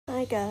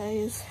Hi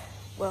guys,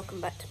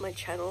 welcome back to my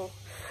channel.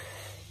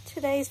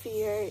 Today's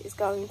video is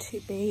going to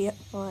be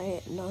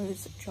my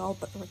nose job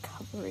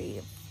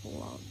recovery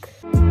vlog.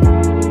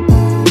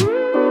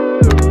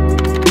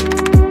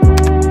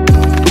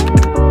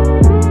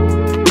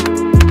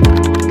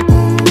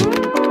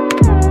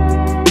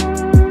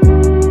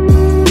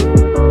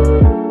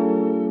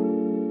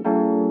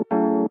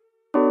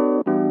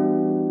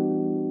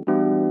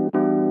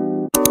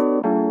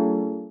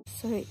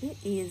 So it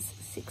is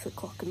 6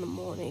 o'clock in the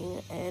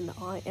morning and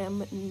I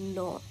am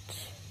not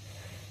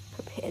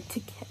prepared to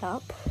get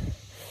up.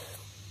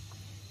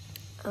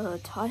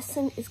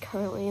 Tyson is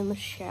currently in the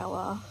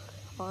shower.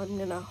 I'm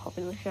gonna hop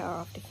in the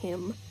shower after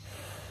him.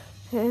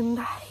 And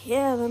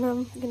yeah, then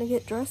I'm gonna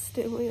get dressed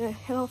and we're gonna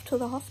head off to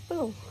the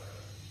hospital.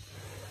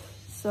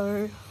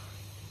 So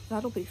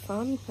that'll be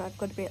fun. I've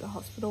got to be at the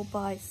hospital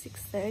by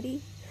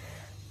 6:30.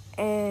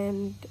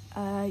 And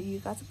you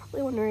guys are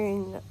probably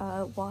wondering,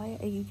 why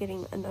are you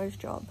getting a nose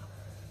job?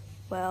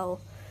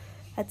 Well,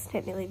 that's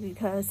technically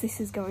because this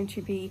is going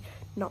to be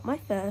not my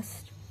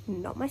first,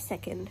 not my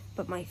second,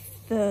 but my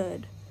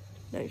third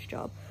nose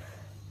job.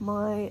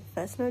 My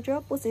first nose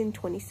job was in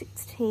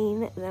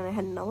 2016, then I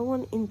had another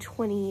one in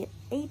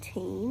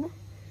 2018,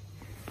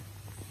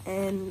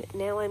 and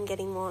now I'm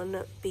getting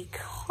one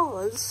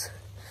because,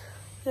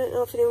 I don't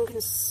know if anyone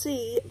can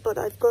see, but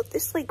I've got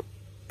this like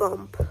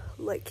bump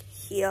like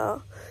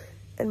here,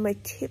 and my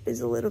tip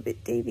is a little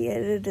bit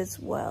deviated as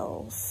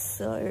well,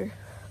 so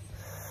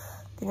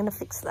they're gonna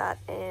fix that.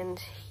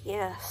 And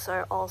yeah,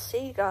 so I'll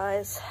see you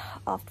guys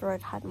after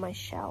I've had my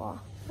shower.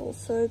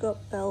 Also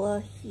got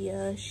Bella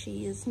here.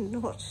 She is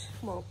not,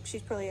 well,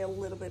 she's probably a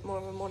little bit more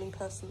of a morning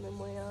person than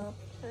we are,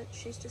 but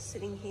she's just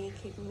sitting here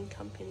keeping me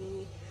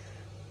company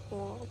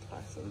while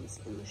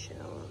Tyson's in the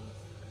shower.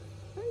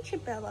 Aren't you,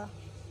 Bella?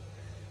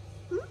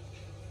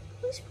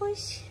 Push,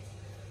 push.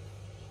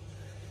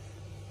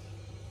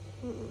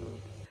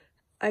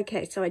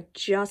 Okay, so I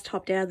just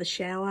hopped out of the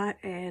shower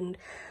and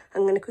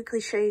I'm going to quickly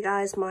show you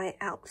guys my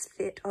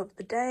outfit of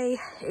the day,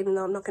 even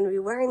though I'm not going to be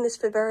wearing this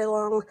for very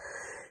long.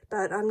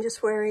 But I'm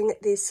just wearing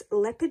this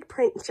leopard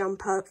print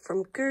jumper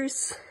from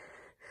Goose.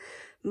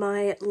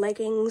 My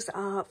leggings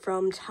are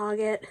from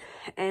Target,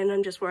 and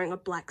I'm just wearing a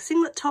black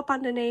singlet top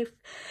underneath.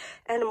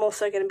 And I'm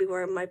also going to be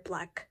wearing my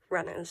black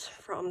runners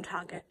from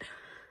Target.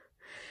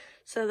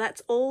 So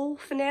that's all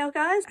for now,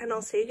 guys, and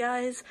I'll see you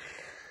guys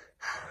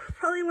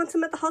probably once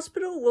I'm at the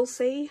hospital. We'll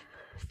see.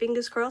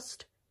 Fingers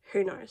crossed.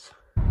 Who knows?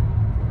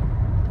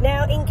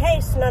 Now, in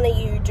case none of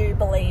you do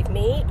believe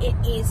me, it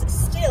is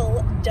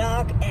still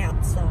dark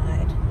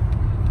outside.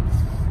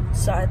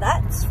 So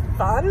that's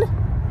fun.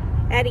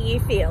 How do you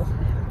feel?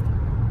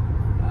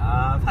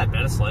 I've had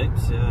better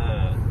sleeps,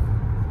 yeah.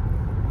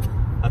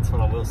 That's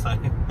what I will say.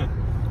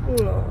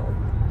 Oh.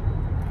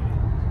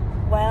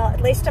 Well,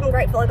 at least I'm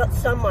grateful I got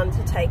someone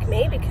to take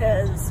me,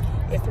 because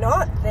if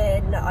not,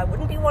 then I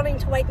wouldn't be wanting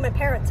to wake my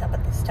parents up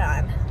at this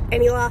time.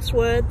 Any last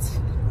words?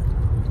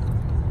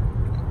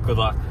 Good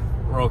luck.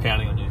 We're all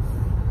counting on you.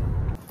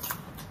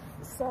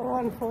 So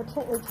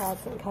unfortunately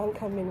Tyson can't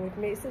come in with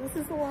me, so this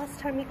is the last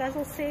time you guys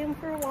will see him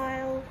for a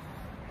while.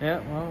 Yeah,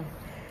 well,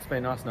 it's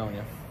been nice knowing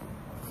you.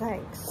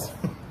 Thanks.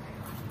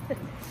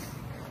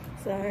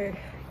 So,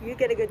 you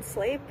get a good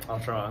sleep. I'll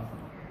try.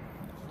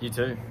 You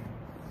too.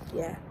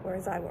 Yeah,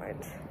 whereas I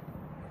won't.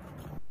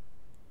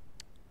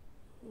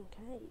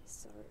 Okay,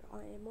 so I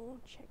am all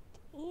checked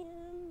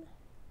in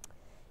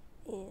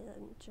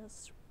and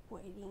just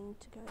waiting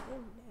to go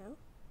in now.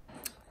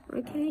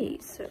 Okay,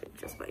 so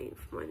just waiting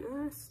for my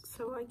nurse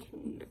so I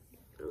can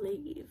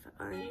leave.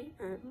 I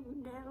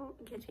am now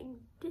getting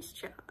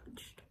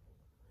discharged.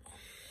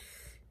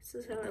 This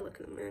is how I look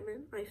at the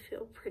moment. I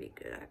feel pretty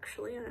good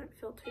actually. I don't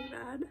feel too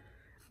bad.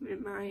 I'm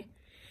in my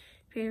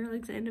Pierre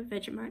Alexander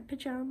Vegemite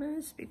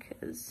pajamas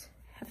because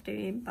I have to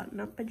be in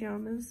button-up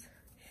pajamas.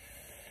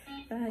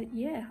 But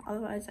yeah,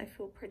 otherwise I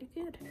feel pretty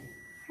good.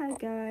 Hi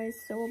guys,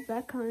 so I'm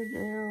back home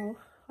now.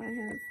 I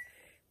have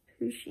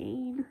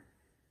Pusheen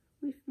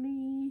with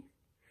me.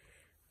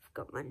 I've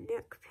got my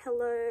neck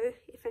pillow.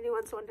 If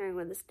anyone's wondering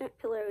where this neck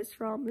pillow is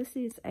from, this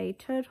is a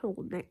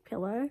turtle neck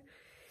pillow.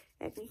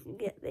 And you can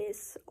get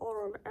this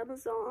on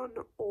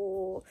Amazon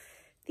or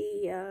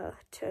the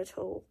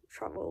Turtle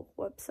Travel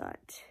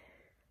website.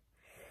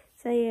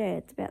 So yeah,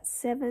 it's about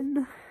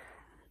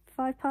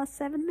 5 past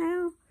 7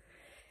 now,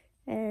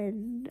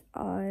 and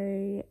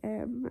I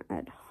am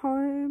at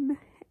home,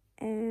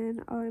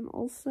 and I'm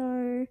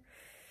also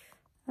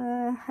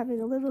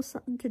having a little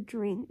something to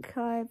drink.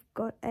 I've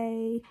got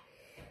a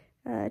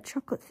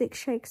chocolate thick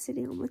shake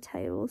sitting on the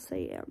table, so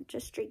yeah, I'm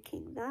just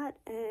drinking that.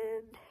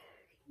 And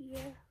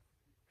yeah,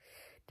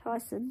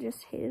 Tyson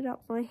just heated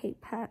up my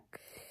heat pack.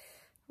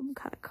 I'm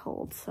kind of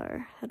cold, so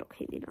that'll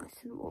keep me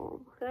nice and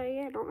warm. So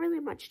yeah, not really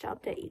much to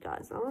update you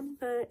guys on,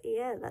 but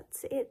yeah,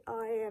 that's it.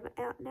 I am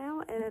out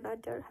now, and I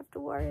don't have to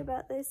worry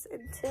about this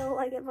until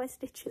I get my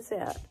stitches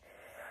out,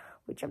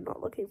 which I'm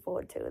not looking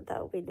forward to, and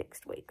that'll be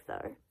next week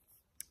though.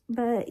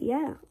 But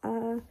yeah,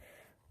 I'll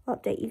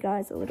update you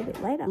guys a little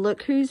bit later.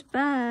 Look who's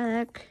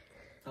back.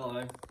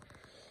 Hello.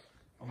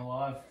 I'm alive.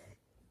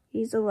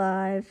 He's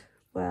alive.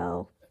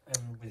 Well.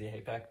 And with your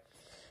heat pack.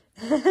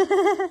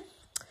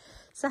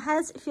 So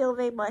how's it feel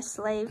being my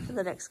slave for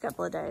the next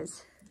couple of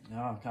days? No,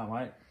 I can't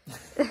wait.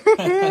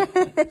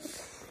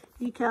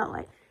 You can't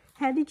wait.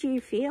 How did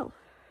you feel?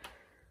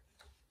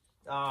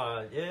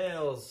 Yeah, I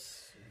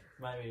was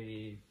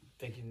maybe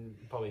thinking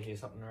probably hear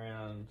something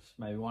around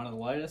maybe 1 at the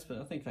latest, but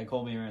I think they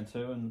called me around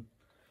 2 and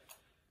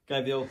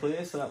gave the all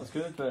clear, so that was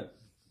good. But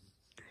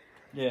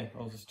yeah,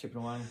 I was just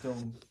chipping away,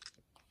 doing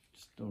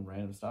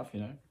random stuff, you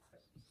know.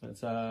 But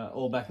it's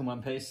all back in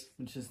one piece,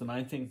 which is the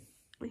main thing.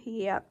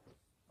 Yep.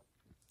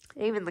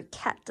 Even the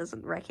cat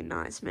doesn't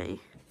recognise me.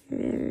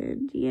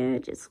 And yeah,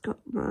 just got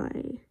my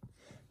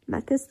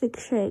Macca's Thick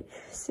Shake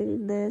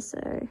sitting there, so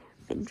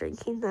I've been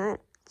drinking that.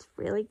 It's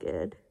really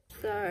good.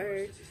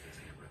 So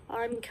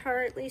I'm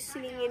currently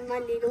sitting in my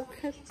little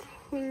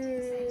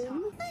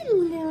cocoon.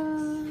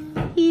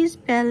 Hello. Here's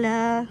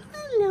Bella.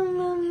 Hello,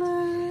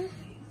 Mama.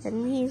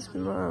 And here's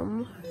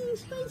Mum.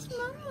 Where's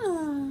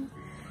Mama?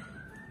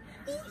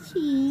 Here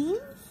she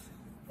is.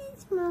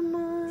 Here's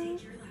Mama.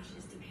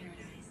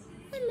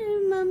 Hello,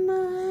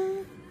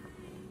 Mama.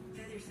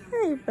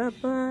 Hey,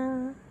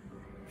 Papa.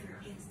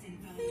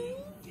 Hey,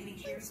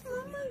 what's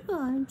Mama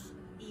got?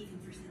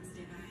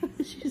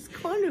 She's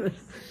kind of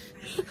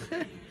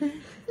a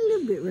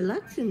little bit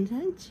reluctant,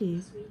 ain't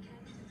she?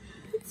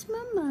 It's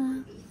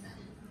Mama.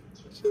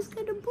 She's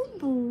got a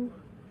boo-boo.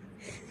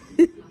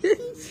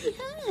 She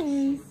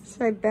has.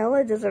 So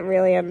Bella doesn't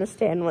really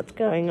understand what's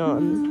going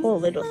on. Poor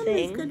little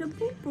thing. Mama's got a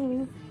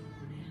boo-boo.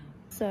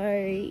 So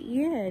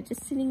yeah,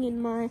 just sitting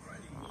in my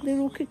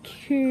little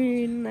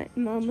cocoon that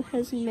Mum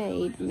has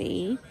made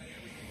me.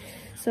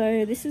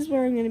 So this is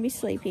where I'm going to be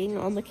sleeping,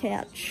 on the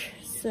couch.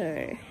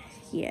 So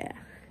yeah,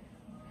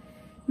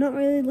 not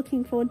really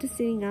looking forward to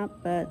sitting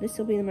up, but this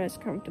will be the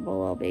most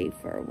comfortable I'll be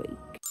for a week.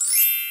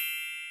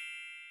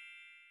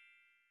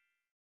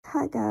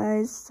 Hi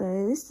guys,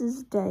 so this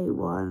is day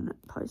 1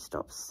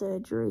 post-op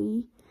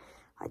surgery.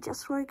 I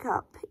just woke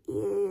up.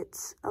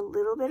 It's a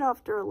little bit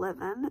after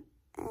 11,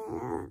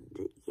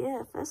 and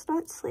yeah, first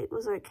night's sleep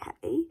was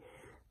okay.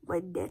 My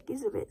neck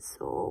is a bit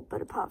sore,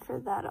 but apart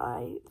from that,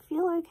 I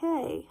feel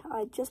okay.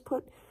 I just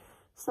put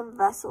some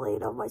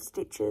Vaseline on my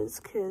stitches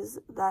because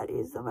that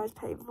is the most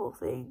painful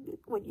thing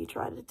when you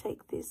try to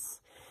take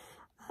this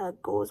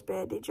gauze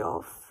bandage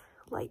off.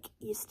 Like,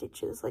 your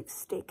stitches like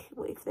stick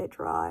if they're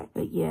dry.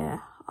 But yeah,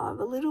 I'm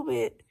a little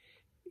bit,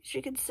 as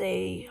you can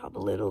see, I'm a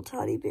little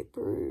tiny bit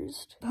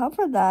bruised. Apart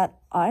from that,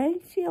 I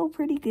feel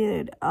pretty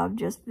good. I'm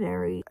just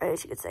very,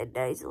 as you can say,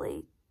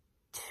 nasally.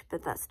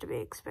 But that's to be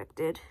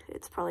expected.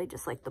 It's probably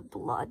just like the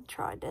blood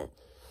trying to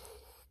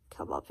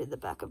come up in the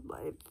back of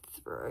my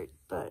throat.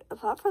 But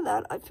apart from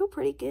that, I feel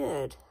pretty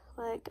good.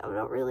 Like, I'm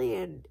not really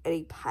in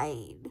any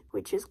pain,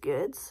 which is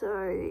good.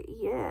 So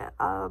yeah,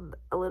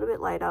 a little bit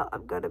later,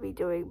 I'm going to be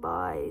doing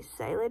my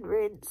saline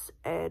rinse,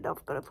 and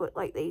I've got to put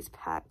like these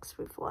packs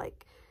with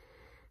like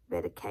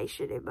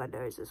medication in my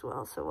nose as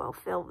well. So I'll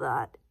film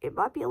that. It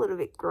might be a little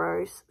bit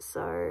gross,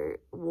 so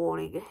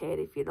warning ahead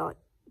if you're not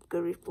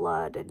good with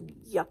blood and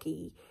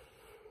yucky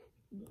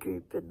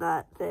goop and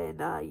that, then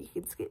you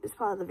can skip this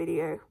part of the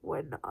video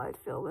when I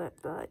film it.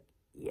 But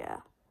yeah,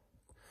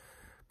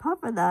 apart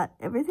from that,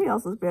 everything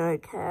else has been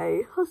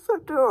okay. I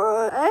slept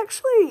alright.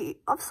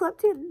 I've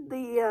slept in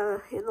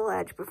the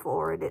lounge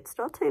before, and it's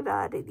not too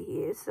bad in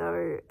here,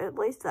 so at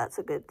least that's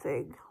a good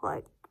thing.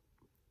 Like,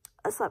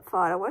 I slept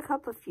fine. I woke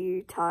up a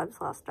few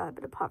times last night,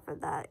 but apart from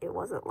that, it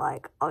wasn't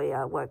like, oh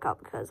yeah, I woke up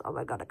because, oh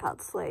my god, I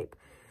can't sleep.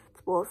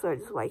 It's more so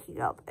just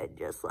waking up and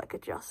just like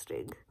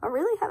adjusting. I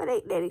really haven't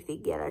eaten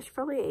anything yet. I should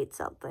probably eat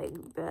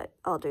something, but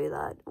I'll do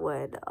that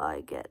when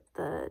I get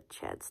the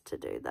chance to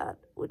do that,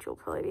 which will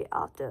probably be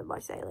after my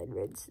saline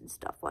rinse and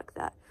stuff like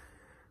that,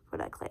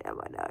 when I clean out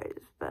my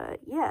nose.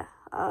 But yeah,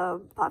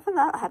 apart from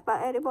that, I had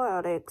my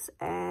antibiotics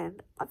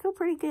and I feel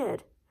pretty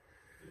good.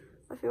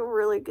 I feel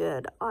really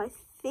good. I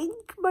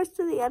think most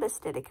of the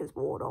anesthetic has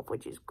worn off,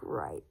 which is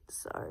great.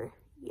 So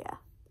yeah,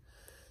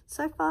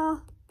 so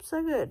far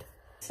so good.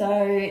 So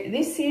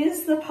this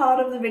is the part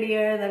of the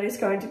video that is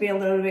going to be a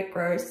little bit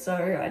gross,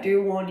 so I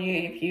do warn you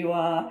if you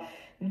are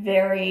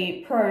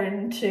very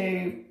prone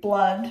to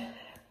blood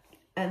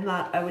and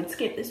that, I would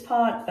skip this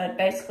part, but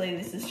basically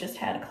this is just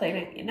how to clean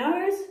out your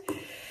nose.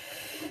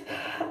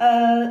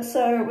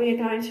 So we're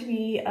going to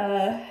be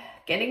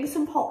getting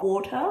some hot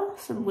water,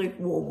 some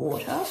lukewarm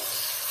water.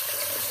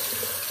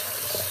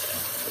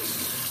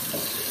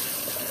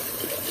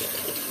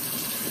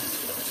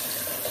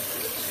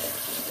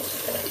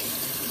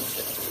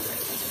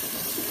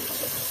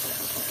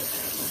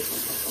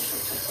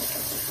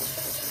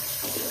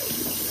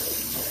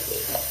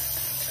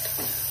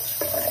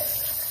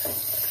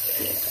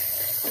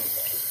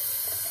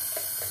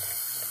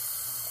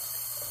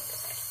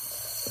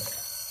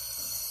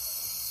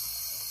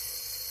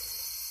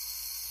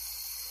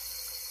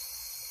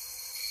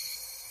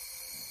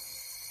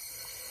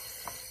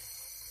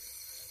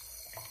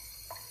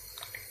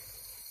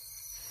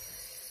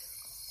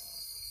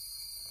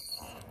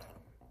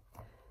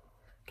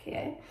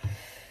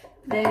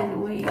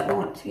 Then we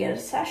want to get a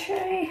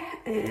sachet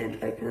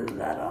and open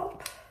that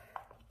up.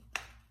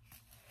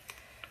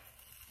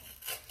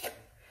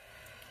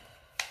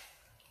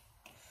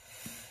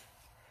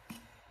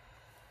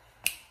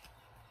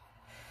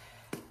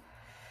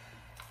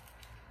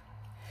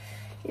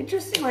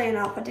 Interestingly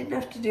enough, I didn't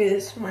have to do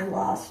this for my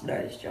last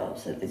nose job,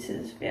 so this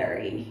is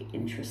very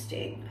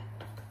interesting.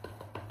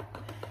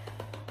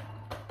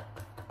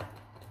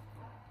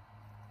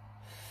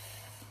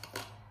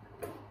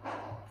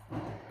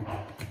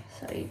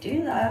 So you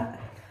do that,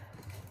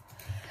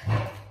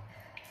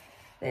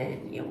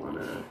 then you want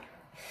to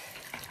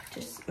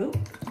just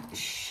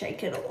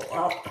shake it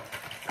all up.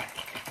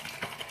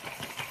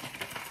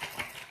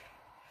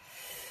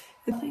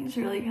 Nothing's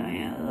really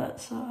coming out of that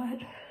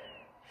side.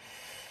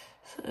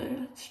 So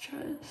let's try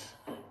this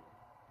side.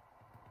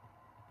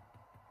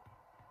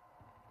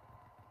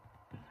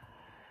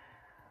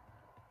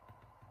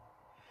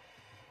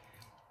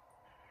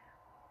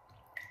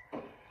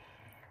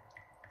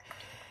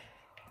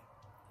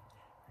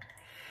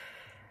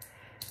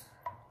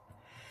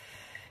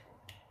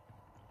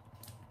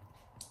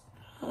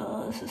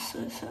 Oh, this is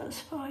so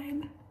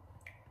satisfying.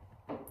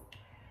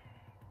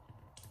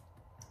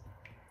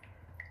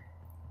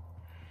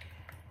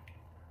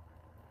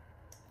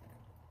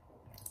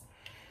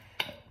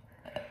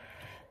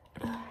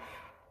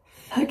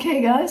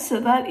 Okay guys, so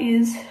that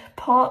is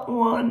part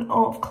one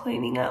of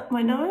cleaning up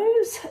my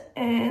nose,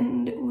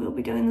 and we'll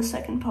be doing the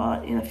second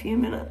part in a few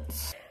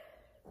minutes.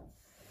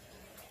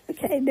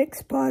 Okay,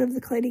 next part of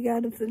the cleaning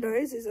out of the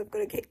nose is I'm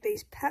going to keep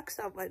these packs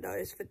up my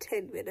nose for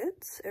 10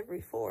 minutes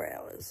every 4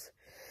 hours.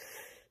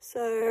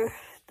 So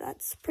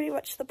that's pretty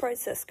much the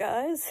process,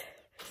 guys.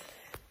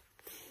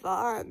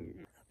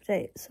 Fun.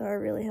 Update, so I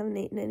really haven't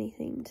eaten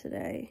anything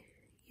today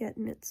yet,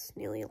 and it's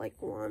nearly like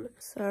 1.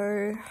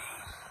 So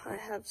I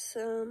have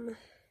some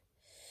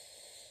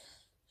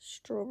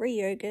strawberry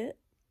yogurt.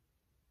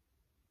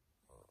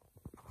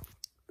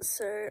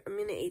 So I'm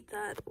going to eat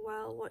that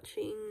while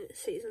watching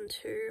season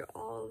 2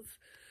 of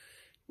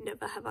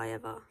Never Have I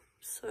Ever.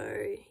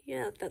 So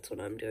yeah, that's what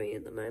I'm doing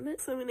at the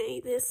moment. So I'm going to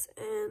eat this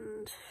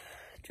and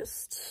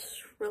just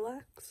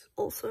relax.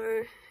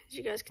 Also, as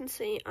you guys can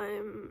see,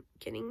 I'm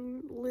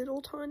getting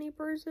little tiny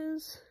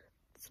bruises.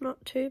 It's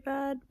not too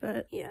bad,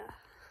 but yeah,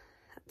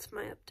 that's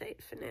my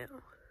update for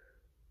now.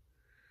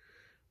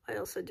 I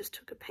also just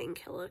took a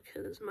painkiller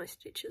because my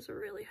stitches are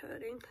really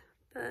hurting.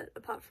 But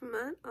apart from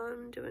that,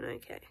 I'm doing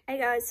okay. Hey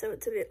guys, so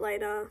it's a bit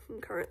later.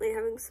 I'm currently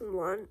having some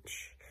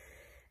lunch.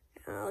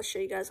 I'll show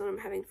you guys what I'm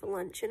having for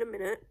lunch in a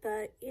minute.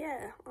 But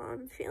yeah,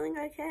 I'm feeling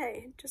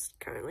okay. Just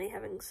currently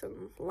having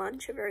some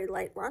lunch, a very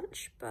late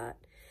lunch. But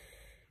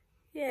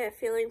yeah,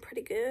 feeling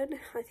pretty good.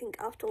 I think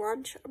after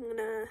lunch, I'm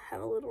gonna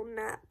have a little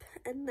nap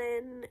and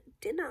then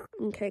dinner.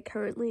 Okay,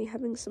 currently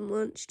having some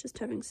lunch, just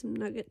having some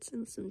nuggets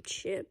and some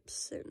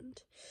chips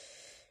and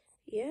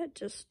yeah,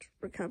 just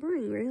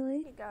recovering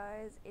really. Hey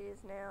guys, it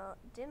is now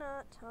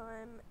dinner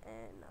time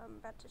and I'm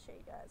about to show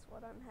you guys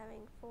what I'm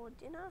having for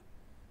dinner.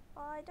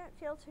 I don't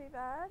feel too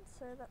bad,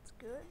 so that's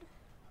good.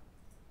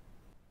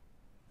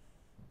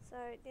 So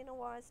dinner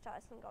wise,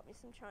 Tyson got me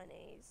some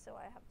Chinese, so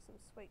I have some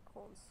sweet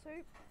corn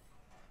soup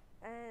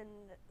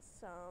and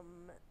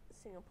some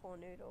Singapore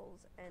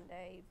noodles and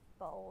a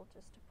bowl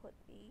just to put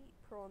the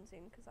prawns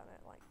in because I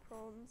don't like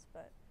prawns,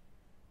 but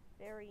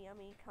very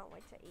yummy. Can't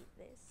wait to eat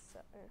this. So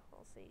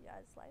I'll see you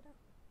guys later.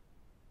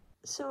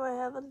 So I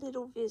have a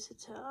little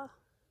visitor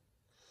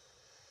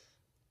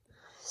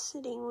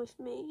sitting with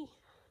me.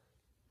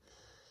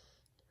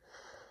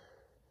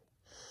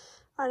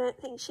 I don't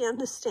think she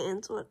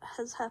understands what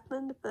has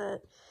happened,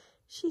 but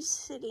she's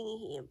sitting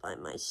here by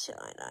my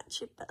side,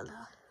 aren't you,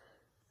 Bella?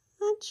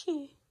 Aren't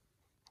you?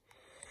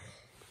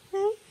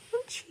 Hey,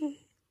 aren't you?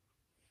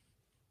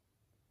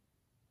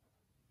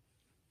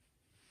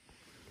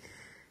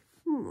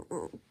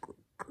 Oh, good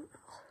girl.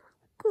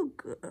 Good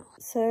girl.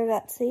 So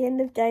that's the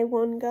end of day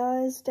one,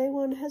 guys. Day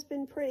one has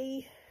been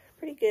pretty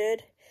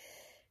good.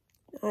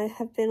 I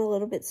have been a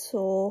little bit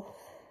sore,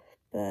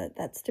 but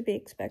that's to be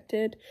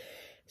expected.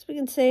 As we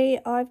can see,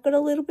 I've got a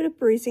little bit of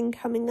bruising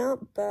coming up,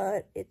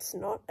 but it's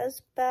not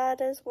as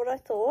bad as what I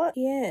thought.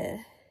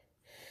 Yeah.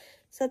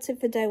 So that's it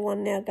for day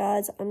one now,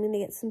 guys. I'm going to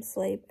get some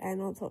sleep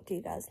and I'll talk to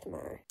you guys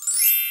tomorrow.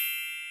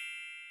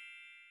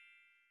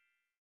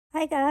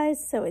 Hi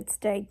guys, so it's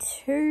day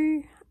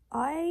 2.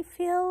 I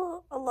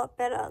feel a lot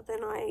better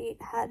than I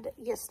had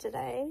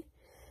yesterday.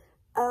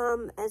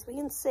 As we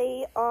can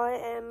see, I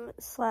am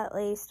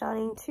slightly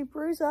starting to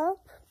bruise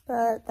up,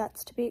 but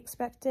that's to be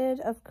expected,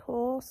 of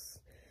course.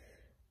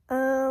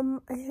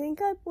 I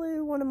think I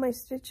blew one of my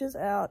stitches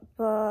out,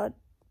 but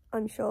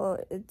I'm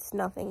sure it's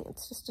nothing.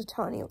 It's just a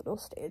tiny little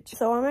stitch.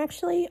 So I'm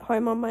actually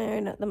home on my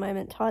own at the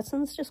moment.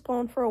 Tyson's just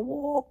gone for a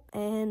walk,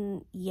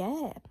 and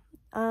yeah.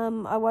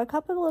 I woke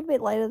up a little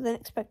bit later than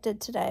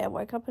expected today. I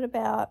woke up at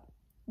about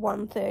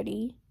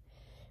 1:30,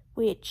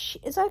 which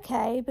is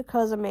okay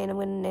because, I mean, I'm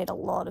going to need a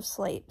lot of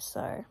sleep,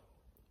 so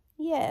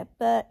yeah.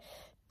 But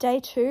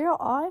day 2,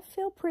 I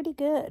feel pretty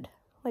good.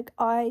 Like,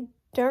 I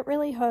don't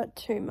really hurt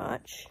too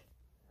much.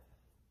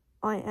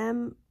 I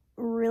am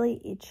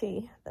really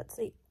itchy. That's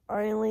the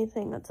only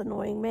thing that's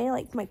annoying me.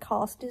 Like, my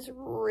cast is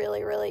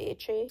really, really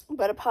itchy.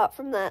 But apart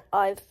from that,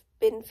 I've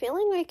been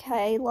feeling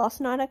okay.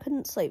 Last night I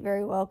couldn't sleep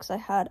very well because I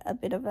had a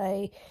bit of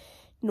a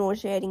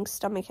nauseating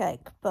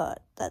stomachache,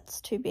 but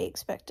that's to be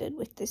expected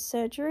with this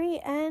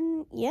surgery.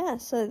 And yeah,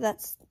 so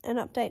that's an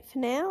update for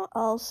now.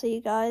 I'll see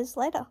you guys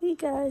later. Hey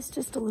guys,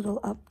 just a little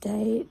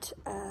update.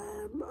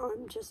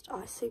 I'm just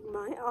icing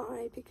my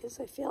eye because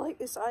I feel like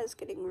this eye is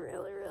getting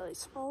really, really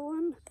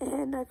swollen,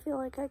 and I feel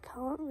like I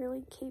can't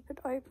really keep it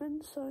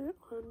open, so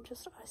I'm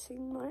just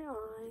icing my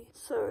eye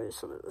so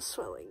some of the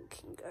swelling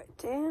can go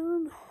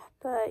down.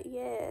 But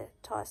yeah,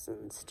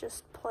 Tyson's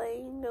just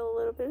playing a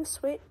little bit of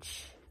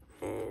Switch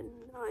and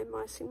I'm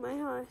icing my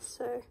eye,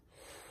 so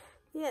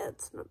yeah,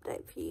 it's an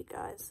update for you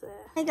guys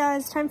there. Hey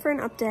guys, time for an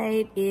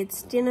update.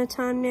 It's dinner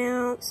time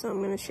now, so I'm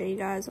going to show you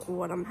guys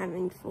what I'm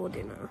having for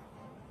dinner.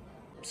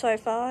 So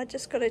far, I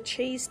just got a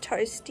cheese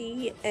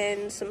toastie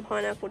and some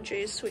pineapple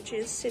juice, which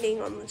is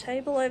sitting on the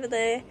table over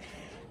there.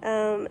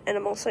 And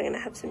I'm also going to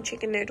have some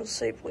chicken noodle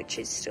soup, which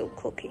is still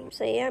cooking.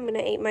 So yeah, I'm going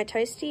to eat my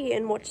toastie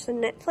and watch some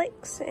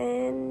Netflix,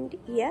 and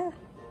yeah,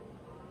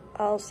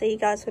 I'll see you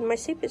guys when my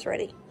soup is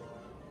ready.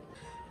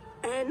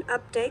 An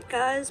update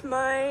guys,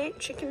 my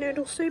chicken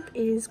noodle soup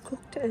is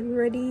cooked and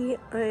ready.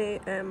 I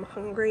am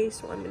hungry,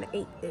 so I'm going to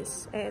eat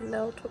this and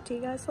I'll talk to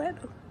you guys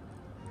later.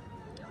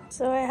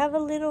 So I have a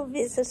little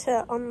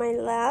visitor on my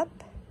lap.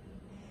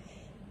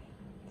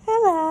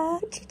 Bella,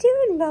 what you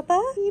doing,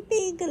 Bubba? You're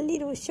being a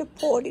little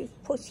supportive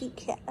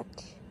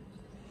pussycat.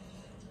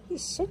 You're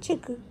such a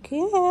good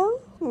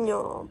girl.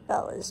 No,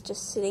 Bella's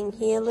just sitting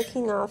here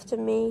looking after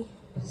me.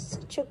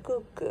 Such a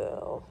good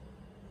girl.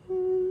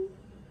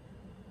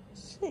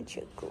 Such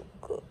a good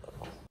girl.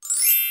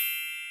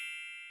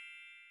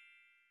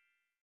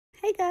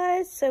 Hey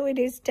guys, so it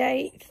is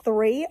day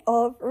 3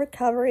 of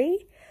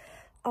recovery.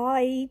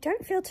 I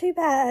don't feel too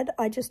bad.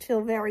 I just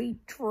feel very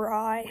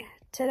dry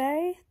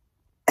today.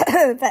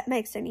 If that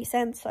makes any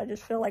sense. I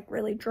just feel like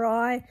really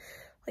dry,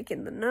 like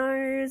in the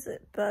nose,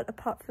 but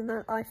apart from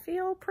that, I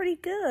feel pretty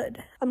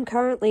good. I'm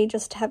currently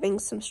just having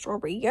some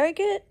strawberry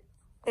yogurt,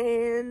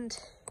 and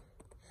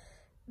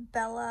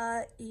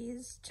Bella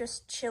is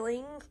just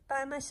chilling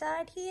by my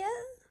side here.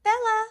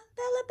 Bella,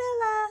 Bella,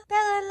 Bella,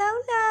 Bella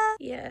Lola.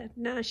 Yeah,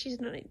 no, she's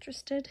not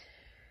interested.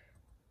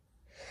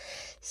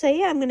 So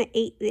yeah, I'm going to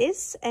eat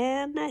this,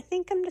 and I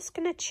think I'm just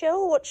going to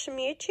chill, watch some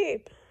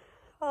YouTube.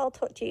 I'll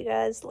talk to you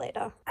guys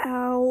later.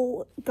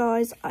 Ow,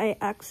 guys, I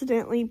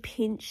accidentally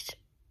pinched,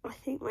 I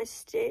think, my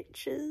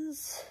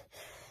stitches.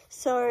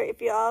 So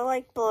if you are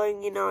like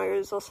blowing your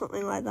nose or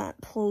something like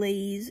that,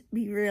 please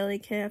be really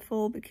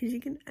careful because you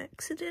can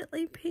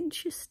accidentally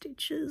pinch your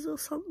stitches or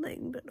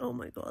something. But oh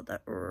my god,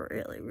 that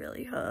really,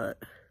 really hurt.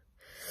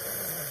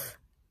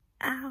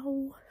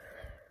 Ow.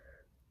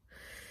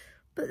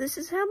 But this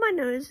is how my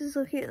nose is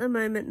looking at the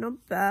moment,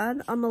 not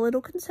bad. I'm a little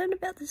concerned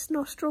about this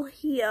nostril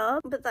here,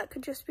 but that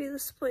could just be the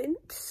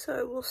splint,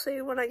 so we'll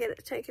see when I get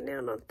it taken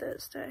down on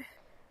Thursday.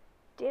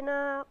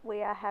 Dinner,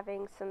 we are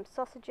having some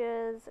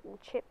sausages and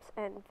chips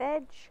and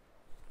veg.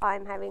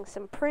 I'm having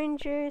some prune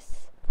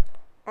juice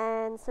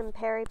and some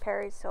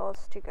peri-peri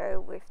sauce to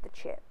go with the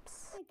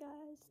chips. Hey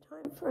guys,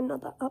 time for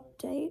another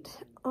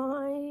update.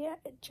 I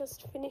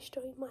just finished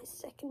doing my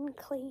second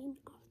clean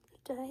of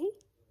the day.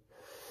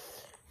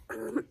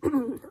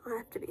 I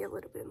have to be a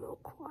little bit more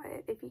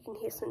quiet. If you can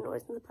hear some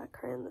noise in the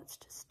background, that's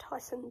just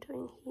Tyson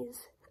doing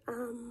his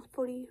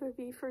footy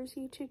review for his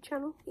YouTube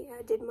channel. Yeah,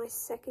 I did my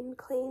second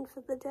clean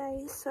for the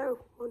day, so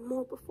one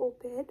more before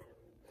bed.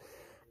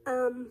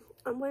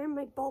 I'm wearing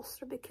my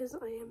bolster because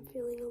I am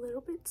feeling a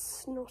little bit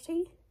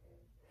snotty.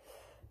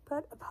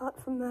 But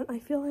apart from that, I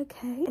feel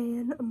okay.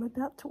 And I'm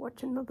about to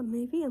watch another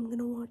movie. I'm going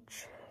to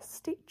watch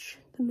Stitch,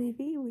 the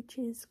movie, which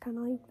is kind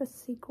of like the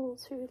sequel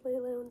to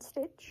Lilo and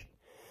Stitch.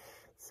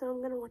 So I'm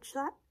going to watch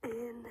that,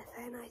 and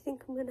then I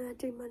think I'm going to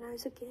do my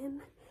nose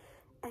again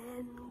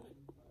and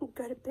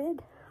go to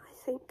bed, I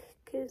think,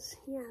 because,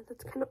 yeah,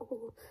 that's kind of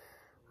all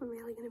I'm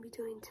really going to be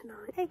doing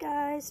tonight. Hey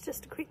guys,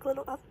 just a quick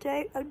little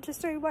update. I'm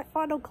just doing my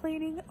final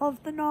cleaning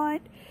of the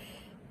night,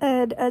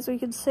 and as we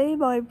can see,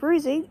 my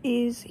bruising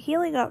is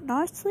healing up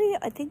nicely.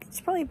 I think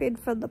it's probably been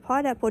from the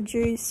pineapple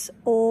juice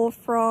or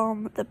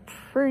from the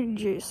prune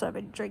juice I've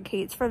been drinking.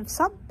 It's from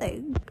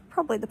something.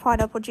 Probably the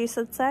pineapple juice,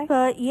 I'd say.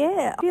 But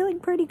yeah, feeling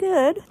pretty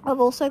good. I've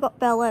also got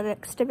Bella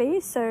next to me,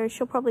 so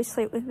she'll probably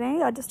sleep with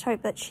me. I just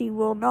hope that she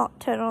will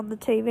not turn on the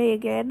TV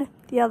again.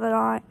 The other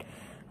night,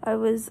 I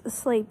was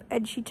asleep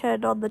and she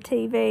turned on the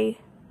TV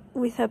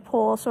with her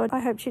paw, so I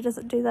hope she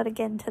doesn't do that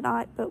again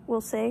tonight, but we'll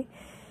see.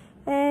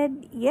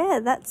 And yeah,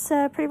 that's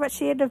pretty much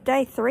the end of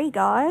day 3,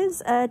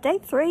 guys. Day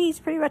 3 is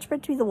pretty much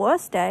meant to be the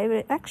worst day, but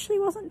it actually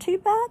wasn't too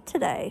bad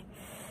today.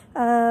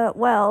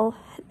 Well,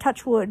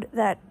 touch wood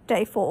that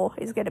day 4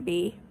 is going to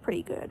be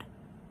pretty good.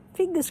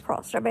 Fingers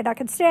crossed. I mean, I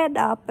can stand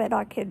up and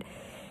I can,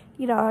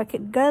 you know, I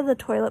can go to the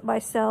toilet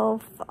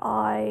myself.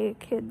 I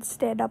can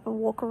stand up and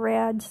walk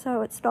around,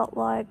 so it's not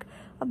like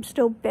I'm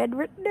still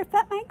bedridden, if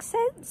that makes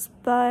sense.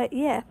 But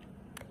yeah,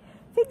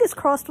 fingers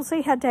crossed, we'll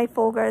see how day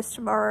 4 goes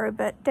tomorrow,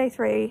 but day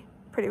 3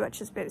 pretty much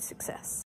has been a success.